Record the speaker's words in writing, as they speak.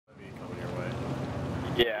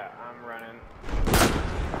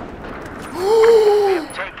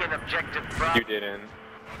You didn't.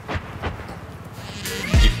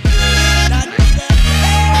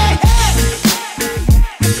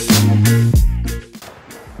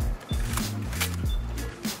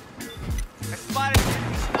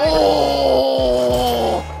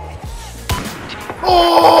 Oh!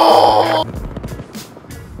 Oh!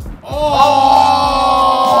 Oh!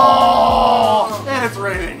 And it's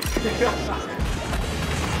raining.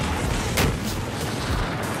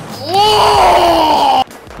 Oh!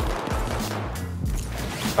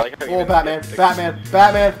 Oh, Batman, Batman,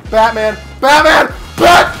 Batman, Batman, Batman,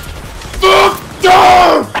 Bat!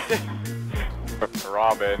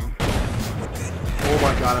 Robin. Oh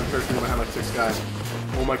my god, I'm personally gonna have like 6 guys.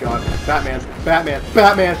 Oh my god, Batman, Batman,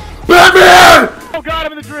 Batman, Batman! Oh god,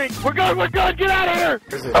 I'm in the drink. We're good, get out of here!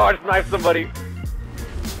 Oh, I just knifed somebody.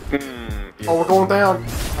 Oh, we're going down. I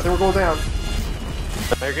think we're going down.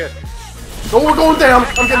 They're good. Oh, we're going down!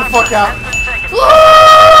 I'm getting the fuck out.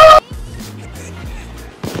 Ah!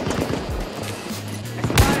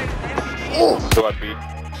 Oh! So I beat.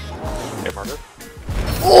 Hey, Marcus.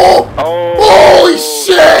 Oh! Oh! Holy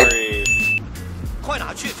shit!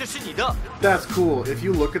 That's cool. If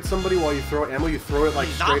you look at somebody while you throw ammo, you throw it like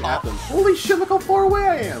straight at them. Holy shit, look how far away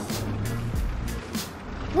I am!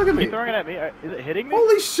 Look at me. Are you throwing it at me? Is it hitting me?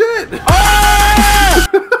 Holy shit! Ah!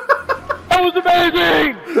 That was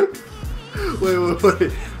amazing! Wait.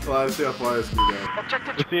 Well, let's see how far this can go.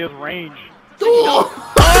 Let's see his range. Oh!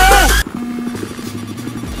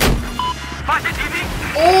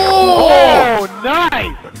 Oh,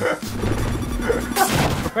 nice!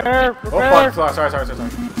 Prepare. Oh fuck! Sorry.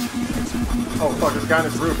 Oh fuck! There's a guy on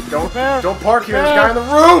this roof. Don't park here. There's a guy on the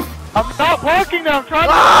roof. I'm not parking now. I'm trying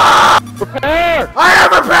to prepare. I am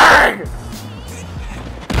preparing.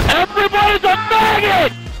 Everybody's a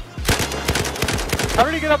maggot! How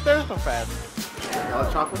did he get up there so fast?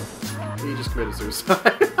 Chocolate? He just committed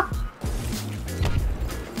suicide.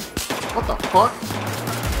 What the fuck?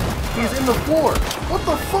 He's in the floor. What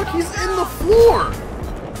the fuck? He's in the floor.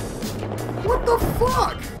 What the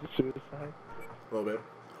fuck? Suicide. A little bit.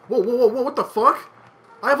 Whoa, what the fuck?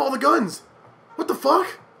 I have all the guns. What the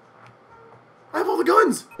fuck? I have all the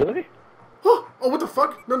guns. Really? Oh, what the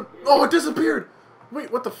fuck? No, oh, it disappeared. Wait,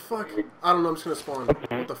 what the fuck? I don't know, I'm just gonna spawn.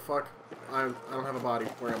 What the fuck? I don't have a body.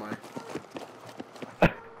 Where am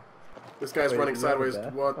I? This guy's running sideways.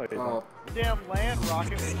 What? Oh. Damn land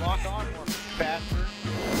rocket will lock on more faster.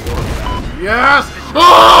 Yes!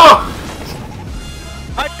 Oh!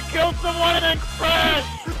 I killed someone and then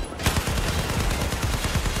crashed!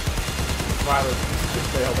 Violet just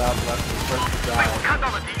bailed out and left his friend to die.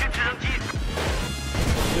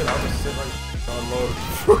 Shit, I'll just sit right on load.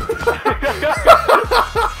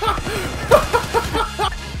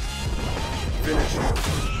 Finish him.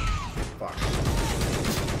 Fuck.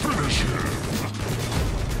 Finish him.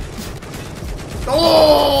 Oh!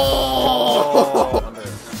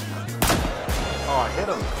 Oh, I hit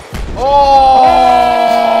him. Oh!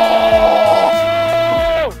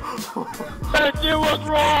 That shit was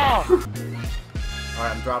wrong!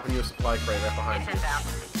 Alright, I'm dropping you a supply crate right behind you.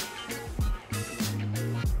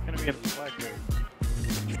 Gonna be in the supply crate.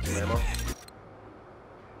 Some ammo?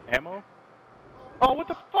 Ammo? Oh, what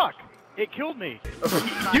the fuck? It killed me.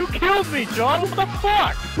 You killed me, John! What the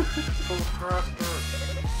fuck?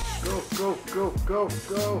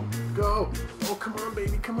 Go! Oh, come on,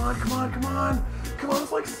 baby! Come on!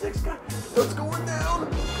 It's like 6 guys. It's going down.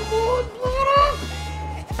 Come on, Lana!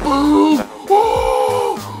 Boom!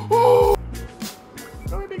 Oh!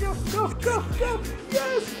 Go, baby, go!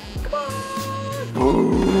 Yes! Come on!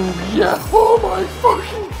 Boom! Yeah! Oh my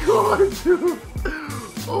fucking god, dude!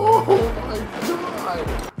 Oh my god!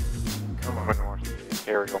 Come on.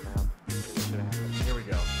 Aerial map. Here we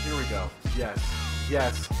go.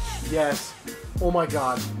 Yes. Oh my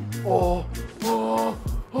god. Oh!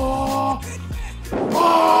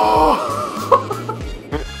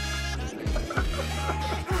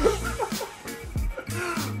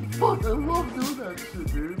 Fuck, I love doing that shit,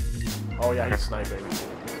 dude. Oh yeah, he's sniping.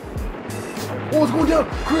 Oh, it's going down!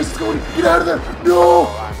 Chris, it's going! Get out of there! No!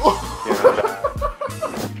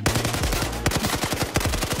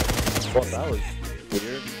 Well, that was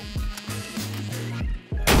weird.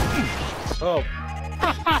 Oh.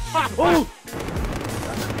 Oh!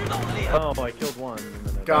 Oh, I killed one.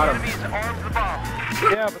 Got him.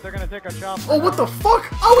 Yeah, but they're gonna take a chop. Oh, what the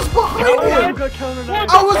fuck? I was behind him!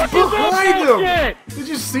 I was behind him! Did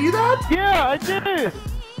you see that? Yeah, I did!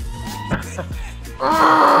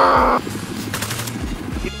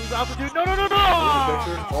 He lose altitude. No!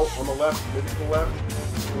 Oh, on the left. Mid to the left.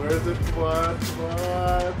 Where is it? What?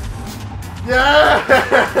 Yeah!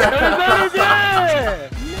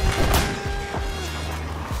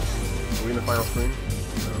 title screen.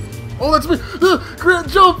 Oh, that's me! Grant,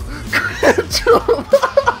 jump! Grant, jump!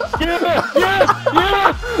 Yeah! Yeah!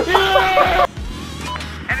 Yeah! Yeah!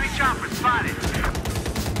 Enemy chopper spotted.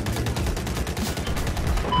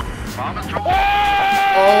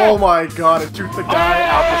 Oh my god, it shoot the guy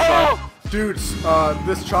out the side. Dudes,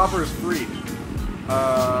 this chopper is free.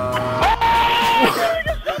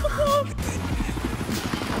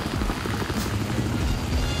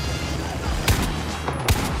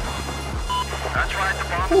 That's right, the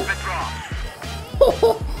bomb has been dropped.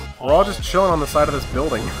 We're all just chilling on the side of this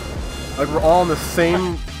building. Like, we're all in the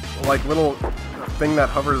same, like, little thing that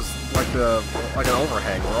hovers like an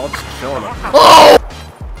overhang. We're all just chilling. Oh!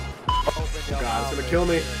 God, it's gonna kill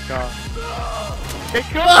me. It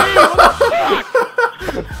killed me! What the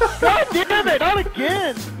fuck? God damn it! Not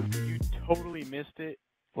again! You totally missed it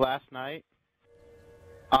last night.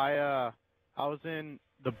 I was in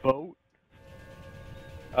the boat.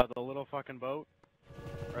 The little fucking boat.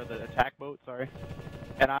 Or the attack boat, sorry.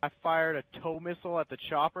 And I fired a tow missile at the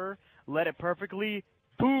chopper, let it perfectly,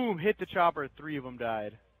 boom, hit the chopper, 3 of them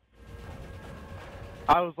died.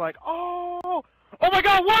 I was like, oh! Oh my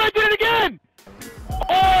god, what? I did it again! Oh,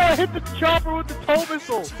 I hit the chopper with the tow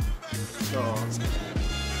missile! Oh.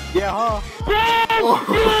 Yeah, huh? Yeah!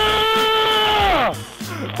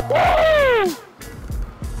 Woo!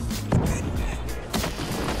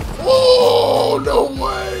 Oh, no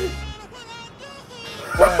way!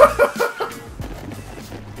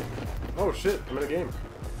 Oh shit, I'm in a game.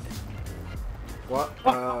 What?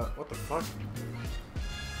 What the fuck?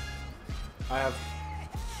 I'm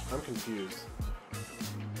confused.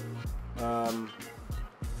 I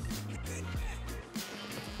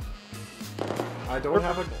don't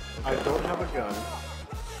have a gun.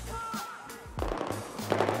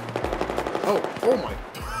 Oh my.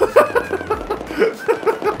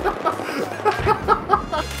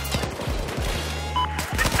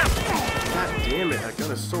 God damn it, that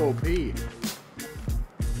gun is so OP. Okay,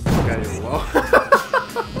 well.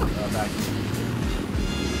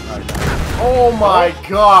 Oh my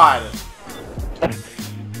god!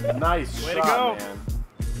 Nice Way shot, to go. man.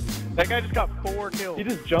 That guy just got 4 kills. He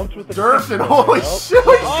just jumped with the Durfin, holy shit!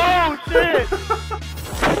 Oh shit!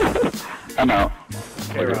 I'm out.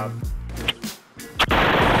 Okay, Rob.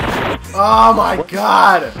 Oh my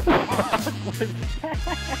god!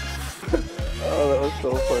 Oh, that was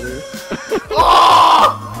so funny.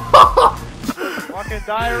 Oh! Fucking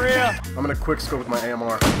diarrhea! I'm gonna quick scope with my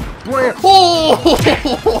AMR. Blam! Oh!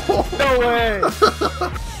 No way!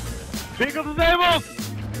 Vehicle disabled!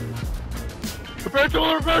 Repair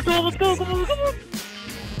tool, let's go, come on!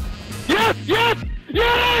 Yes, yes,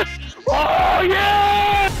 yes! Oh,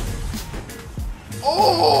 yes!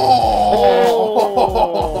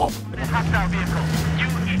 Oh! Hostile vehicle. You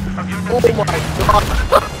Oh my god!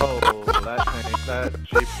 Oh, that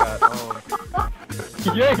Jeep got owned.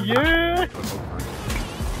 Yeah, yeah!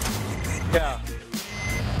 Yeah.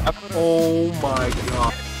 Oh my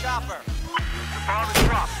god. chopper. The bomb is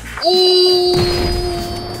dropped. Oh!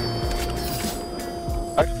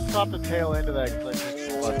 I just caught the tail end of that because I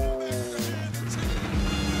just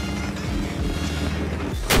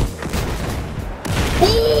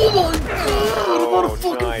Oh my god! I'm on a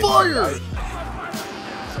fucking nice. fire!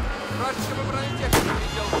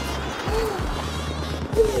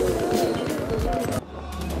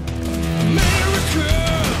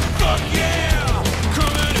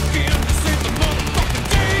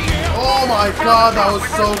 Oh my god, that was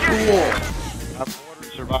so cool! I've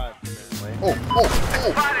ordered survive, apparently. Oh!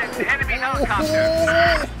 Spotted enemy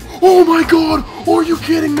helicopter. Oh my god! Are you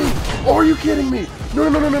kidding me? Are you kidding me? No,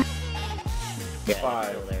 no, no, no, no!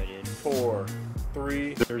 5, 4,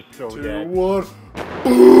 3, They're so 2, dead. 1.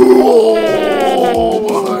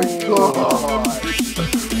 Oh my god!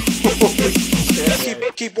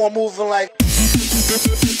 Keep on moving like.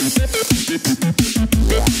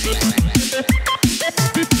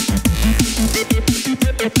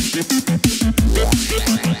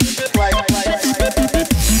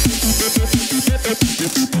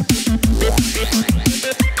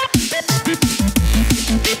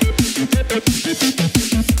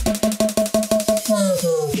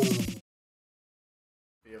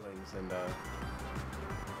 Feelings and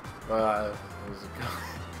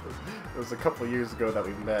it was a couple years ago that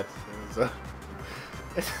we met.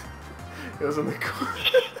 It was in the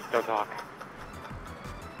Don't talk.